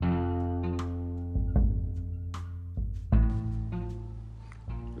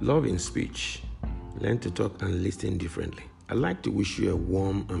Love in speech. Learn to talk and listen differently. I'd like to wish you a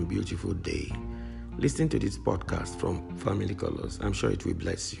warm and beautiful day. Listen to this podcast from Family Colors. I'm sure it will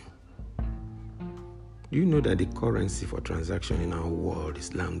bless you. Do you know that the currency for transaction in our world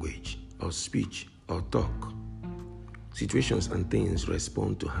is language, or speech, or talk? Situations and things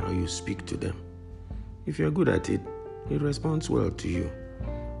respond to how you speak to them. If you're good at it, it responds well to you.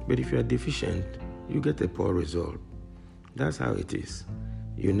 But if you're deficient, you get a poor result. That's how it is.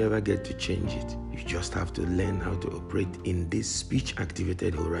 You never get to change it. You just have to learn how to operate in this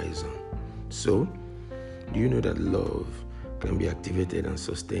speech-activated horizon. So, do you know that love can be activated and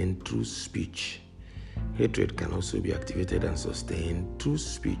sustained through speech? Hatred can also be activated and sustained through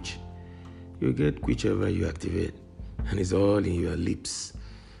speech. You get whichever you activate, and it's all in your lips.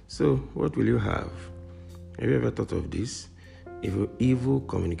 So, what will you have? Have you ever thought of this? If evil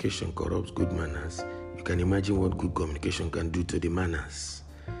communication corrupts good manners, you can imagine what good communication can do to the manners.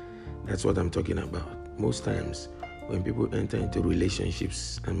 That's what I'm talking about. Most times, when people enter into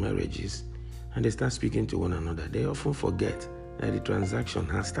relationships and marriages, and they start speaking to one another, they often forget that the transaction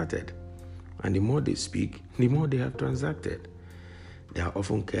has started. And the more they speak, the more they have transacted. They are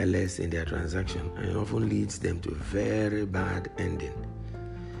often careless in their transaction, and it often leads them to a very bad ending.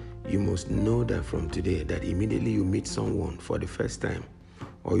 You must know that from today, that immediately you meet someone for the first time,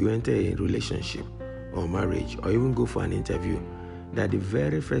 or you enter a relationship or marriage, or even go for an interview, that the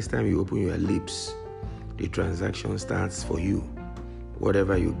very first time you open your lips, the transaction starts for you.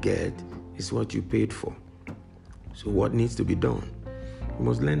 Whatever you get is what you paid for. So what needs to be done? You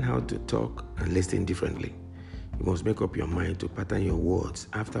must learn how to talk and listen differently. You must make up your mind to pattern your words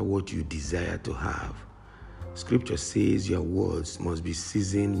after what you desire to have. Scripture says your words must be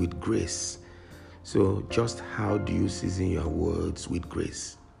seasoned with grace. So just how do you season your words with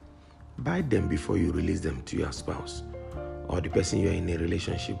grace? Buy them before you release them to your spouse or the person you're in a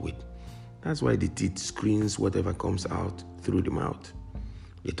relationship with. That's why the teeth screens whatever comes out through the mouth.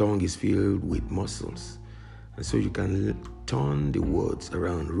 The tongue is filled with muscles. And so you can turn the words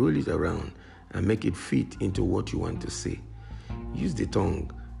around, roll it around, and make it fit into what you want to say. Use the tongue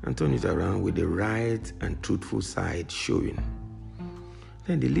and turn it around with the right and truthful side showing.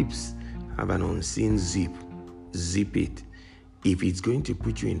 Then the lips have an unseen zip. Zip it. If it's going to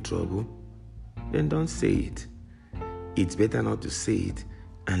put you in trouble, then don't say it. It's better not to say it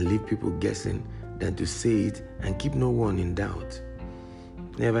and leave people guessing than to say it and keep no one in doubt.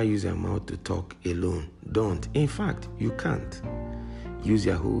 Never use your mouth to talk alone. Don't. In fact, you can't. Use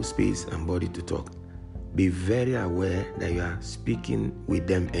your whole space and body to talk. Be very aware that you are speaking with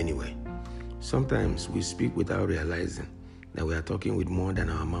them anyway. Sometimes we speak without realizing that we are talking with more than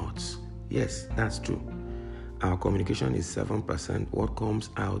our mouths. Yes, that's true. Our communication is 7% what comes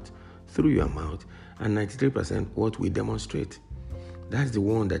out through your mouth and 93% what we demonstrate. That's the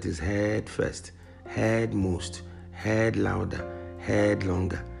one that is heard first, heard most, heard louder, heard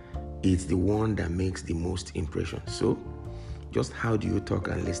longer. It's the one that makes the most impression. So, just how do you talk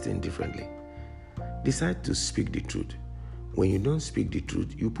and listen differently? Decide to speak the truth. When you don't speak the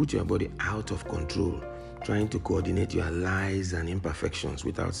truth, you put your body out of control, trying to coordinate your lies and imperfections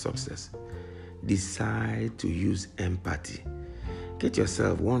without success. Decide to use empathy. Get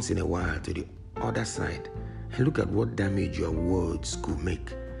yourself once in a while to the other side and look at what damage your words could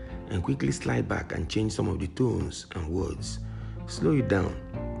make, and quickly slide back and change some of the tones and words. Slow it down.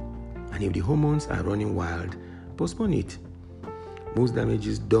 And if the hormones are running wild, postpone it. Most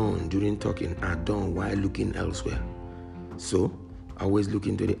damages done during talking are done while looking elsewhere. So, always look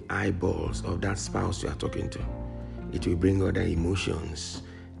into the eyeballs of that spouse you are talking to. It will bring other emotions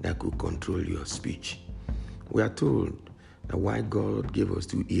that could control your speech. We are told that why God gave us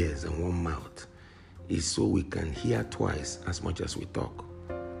 2 ears and 1 mouth is so we can hear twice as much as we talk.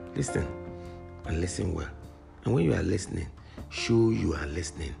 Listen, and listen well. And when you are listening, show you are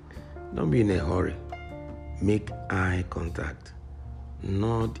listening. Don't be in a hurry. Make eye contact.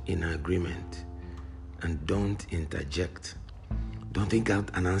 Nod in agreement. And don't interject. Don't think out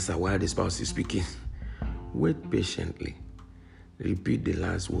an answer while the spouse is speaking. Wait patiently. Repeat the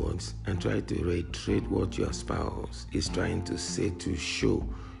last words and try to reiterate what your spouse is trying to say to show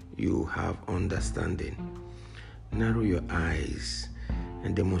you have understanding. Narrow your eyes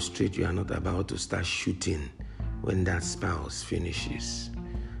and demonstrate you are not about to start shooting when that spouse finishes.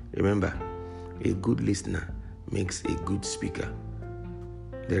 Remember, a good listener makes a good speaker.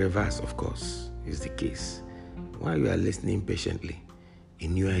 The reverse, of course, is the case. While you are listening patiently, a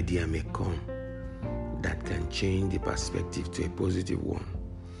new idea may come that can change the perspective to a positive one.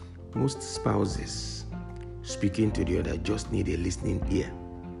 Most spouses speaking to the other just need a listening ear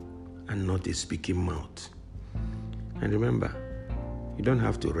and not a speaking mouth. And remember, You don't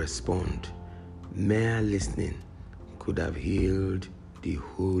have to respond. Mere listening could have healed the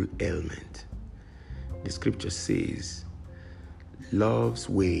whole ailment. The scripture says, love's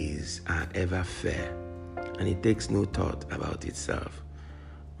ways are ever fair, and it takes no thought about itself.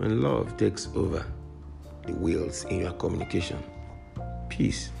 When love takes over the wheels in your communication,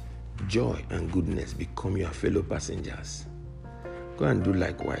 peace, joy, and goodness become your fellow passengers. Go and do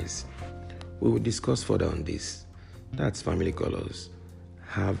likewise. We will discuss further on this. That's Family Colors.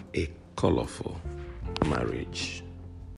 Have a colorful marriage.